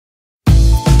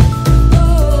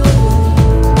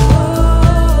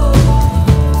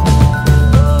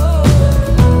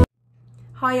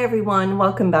Hi everyone,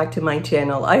 welcome back to my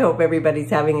channel. I hope everybody's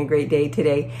having a great day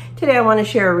today. Today I want to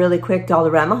share a really quick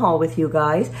Dollarama haul with you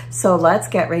guys. So let's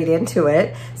get right into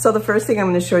it. So the first thing I'm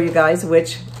going to show you guys,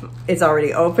 which is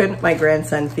already open, my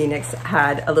grandson Phoenix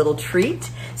had a little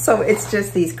treat. So it's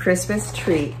just these Christmas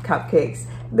treat cupcakes.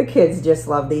 The kids just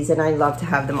love these and I love to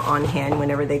have them on hand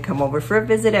whenever they come over for a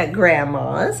visit at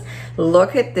grandma's.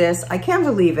 Look at this, I can't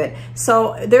believe it.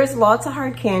 So there's lots of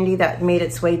hard candy that made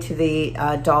its way to the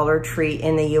Dollar Tree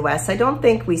in the US. I don't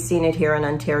think we've seen it here in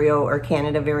Ontario or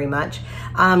Canada very much.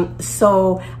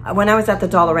 So when I was at the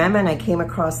Dollarama and I came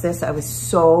across this, I was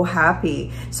so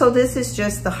happy. So this is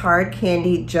just the hard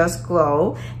candy Just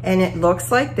Glow and it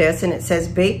looks like this and it says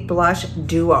Baked Blush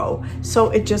Duo.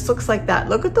 So it just looks like that.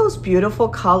 Look at those beautiful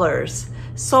colors.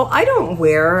 So I don't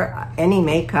wear any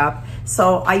makeup.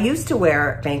 So I used to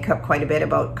wear makeup quite a bit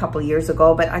about a couple years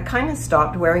ago, but I kind of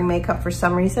stopped wearing makeup for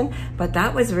some reason, but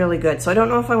that was really good. So I don't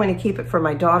know if I want to keep it for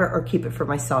my daughter or keep it for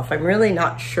myself. I'm really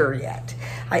not sure yet.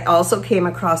 I also came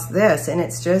across this and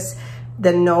it's just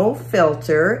the no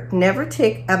filter, never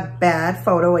take a bad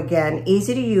photo again,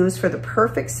 easy to use for the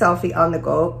perfect selfie on the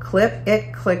go, clip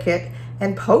it, click it,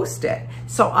 and post it.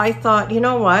 So I thought, you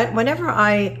know what, whenever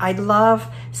I love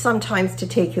sometimes to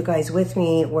take you guys with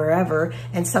me wherever,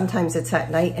 and sometimes it's at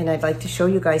night and I'd like to show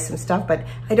you guys some stuff, but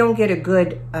I don't get a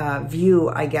good view,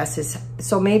 I guess,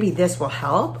 so maybe this will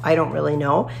help. I don't really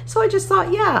know. So I just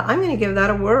thought, yeah, I'm gonna give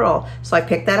that a whirl. So I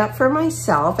picked that up for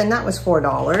myself and that was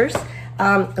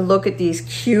 $4. Look at these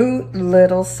cute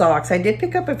little socks. I did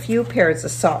pick up a few pairs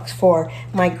of socks for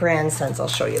my grandsons. I'll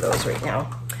show you those right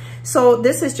now. So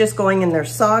this is just going in their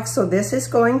socks. So this is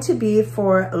going to be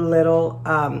for little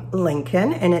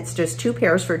Lincoln and it's just 2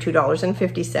 pairs for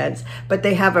 $2.50, but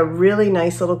they have a really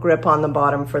nice little grip on the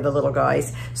bottom for the little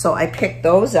guys. So I picked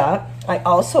those up. I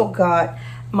also got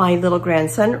my little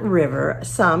grandson River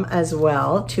some as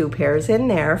well, 2 pairs in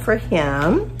there for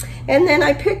him. And then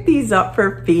I picked these up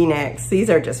for Phoenix. These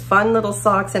are just fun little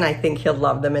socks and I think he'll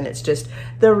love them. And it's just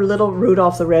the little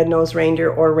Rudolph the Red-Nosed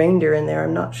Reindeer or reindeer in there,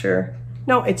 I'm not sure.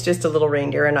 No, it's just a little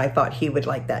reindeer and I thought he would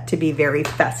like that to be very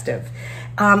festive.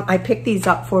 I picked these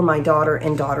up for my daughter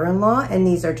and daughter-in-law and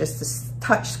these are just the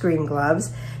touchscreen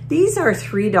gloves. These are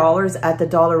 $3 at the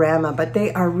Dollarama, but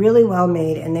they are really well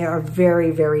made and they are very,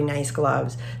 very nice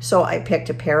gloves. So I picked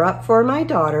a pair up for my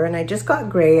daughter and I just got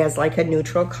gray as like a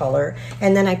neutral color.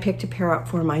 And then I picked a pair up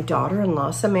for my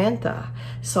daughter-in-law, Samantha.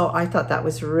 So I thought that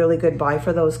was a really good buy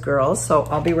for those girls. So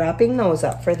I'll be wrapping those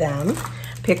up for them.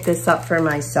 Pick this up for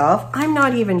myself. I'm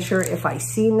not even sure if I've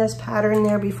seen this pattern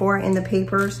there before in the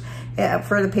papers,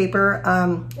 for the paper.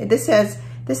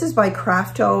 This is by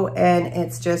Crafto and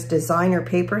it's just designer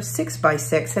paper,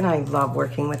 6x6, and I love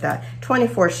working with that.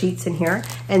 24 sheets in here,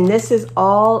 and this is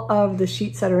all of the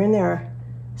sheets that are in there.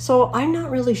 So I'm not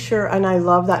really sure, and I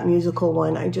love that musical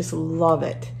one. I just love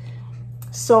it.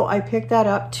 So I picked that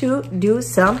up to do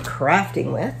some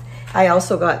crafting with. I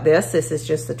also got this. This is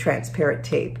just the transparent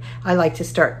tape. I like to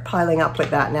start piling up with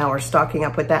that now or stocking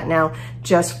up with that now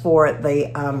just for the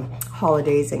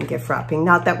holidays and gift wrapping.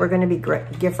 Not that we're going to be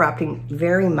gift wrapping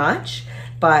very much,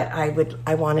 but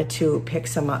I wanted to pick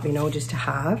some up, you know, just to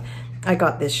have. I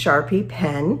got this Sharpie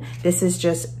pen. This is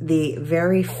just the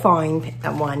very fine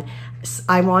one.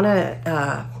 I want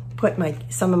to put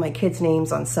some of my kids'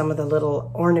 names on some of the little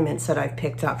ornaments that I've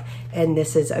picked up, and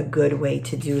this is a good way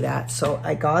to do that. So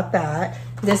I got that.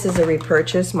 This is a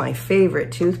repurchase, my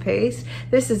favorite toothpaste.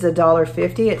 This is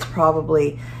 $1.50. It's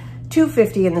probably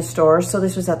 $2.50 in the store. So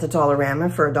this was at the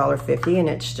Dollarama for $1.50, and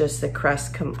it's just the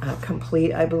Crest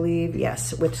Complete, I believe.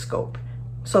 Yes, with scope.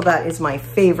 So that is my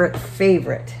favorite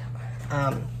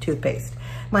toothpaste.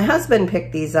 My husband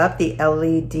picked these up, the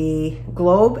LED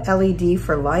Globe LED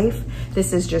for Life.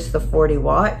 This is just the 40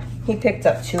 watt. He picked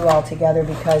up 2 altogether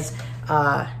because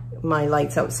my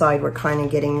lights outside were kind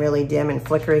of getting really dim and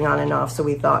flickering on and off. So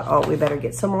we thought, oh, we better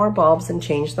get some more bulbs and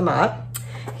change them up.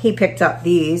 He picked up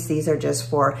these. These are just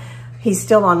for, he's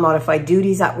still on modified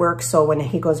duties at work. So when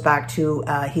he goes back to,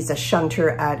 he's a shunter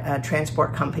at a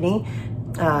transport company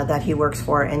that he works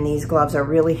for, and these gloves are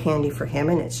really handy for him,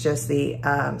 and it's just the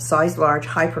size large,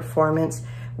 high performance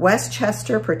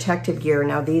Westchester protective gear.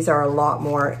 Now these are a lot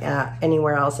more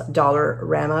anywhere else.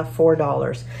 Dollarama,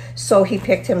 $4. So he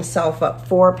picked himself up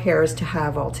 4 pairs to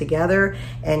have all together,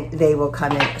 and they will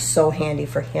come in so handy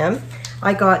for him.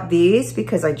 I got these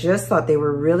because I just thought they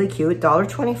were really cute.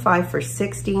 $1.25 for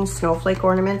 16 snowflake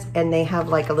ornaments, and they have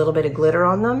like a little bit of glitter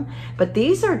on them. But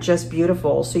these are just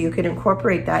beautiful, so you can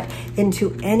incorporate that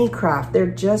into any craft. They're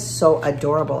just so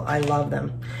adorable. I love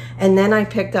them. And then I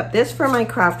picked up this for my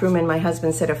craft room, and my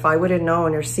husband said if I would have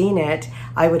known or seen it,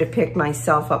 I would have picked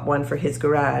myself up one for his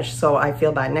garage. So I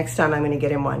feel bad. Next time I'm gonna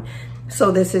get him one.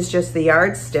 So this is just the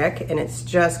yardstick, and it's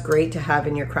just great to have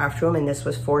in your craft room, and this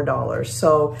was $4.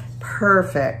 So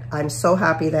perfect. I'm so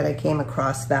happy that I came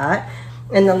across that.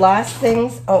 And the last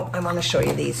things, oh, I wanna show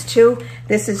you these too.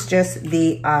 This is just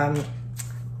the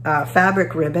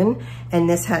fabric ribbon, and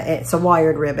it's a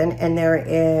wired ribbon, and there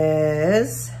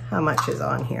is, how much is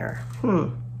on here?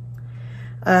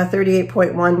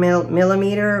 38.1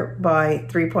 millimeter by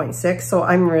 3.6, so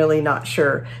I'm really not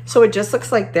sure. So it just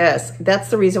looks like this. That's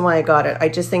the reason why I got it. I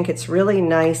just think it's really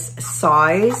nice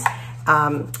size,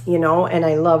 you know, and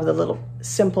I love the little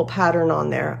simple pattern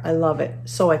on there. I love it.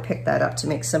 So I picked that up to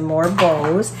make some more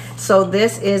bows. So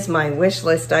this is my wish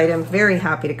list item. Very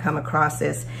happy to come across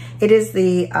this. It is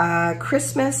the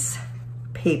Christmas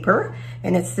paper,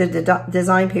 and it's the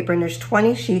design paper, and there's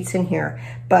 20 sheets in here,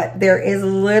 but there is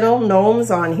little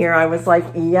gnomes on here. I was like,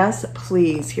 yes,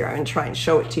 please. Here, I'm gonna try and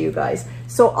show it to you guys.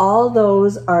 So all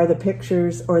those are the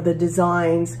pictures or the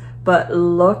designs, but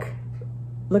look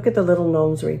at the little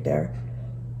gnomes right there.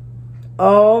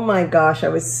 Oh my gosh, I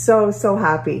was so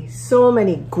happy. So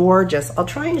many gorgeous. I'll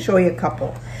try and show you a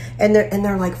couple. And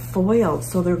they're like foiled,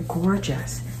 so they're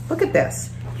gorgeous. Look at this.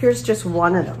 Here's just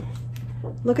one of them.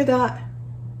 Look at that.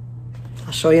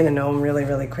 I'll show you the gnome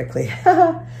really quickly.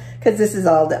 Because this is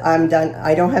all that I'm done.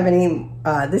 I don't have any,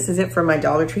 this is it for my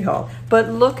Dollar Tree haul. But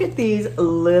look at these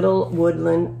little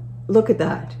woodland, look at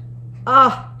that.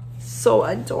 Ah, so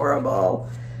adorable.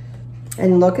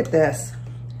 And look at this.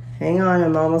 Hang on,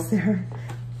 I'm almost there.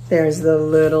 There's the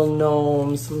little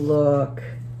gnomes, look.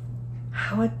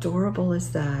 How adorable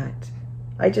is that?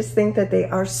 I just think that they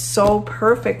are so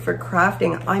perfect for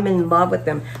crafting. I'm in love with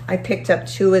them. I picked up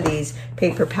 2 of these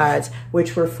paper pads,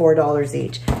 which were $4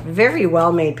 each. Very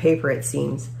well made paper, it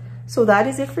seems. So that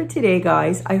is it for today,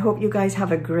 guys. I hope you guys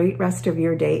have a great rest of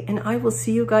your day, and I will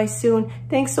see you guys soon.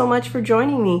 Thanks so much for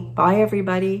joining me. Bye,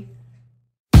 everybody.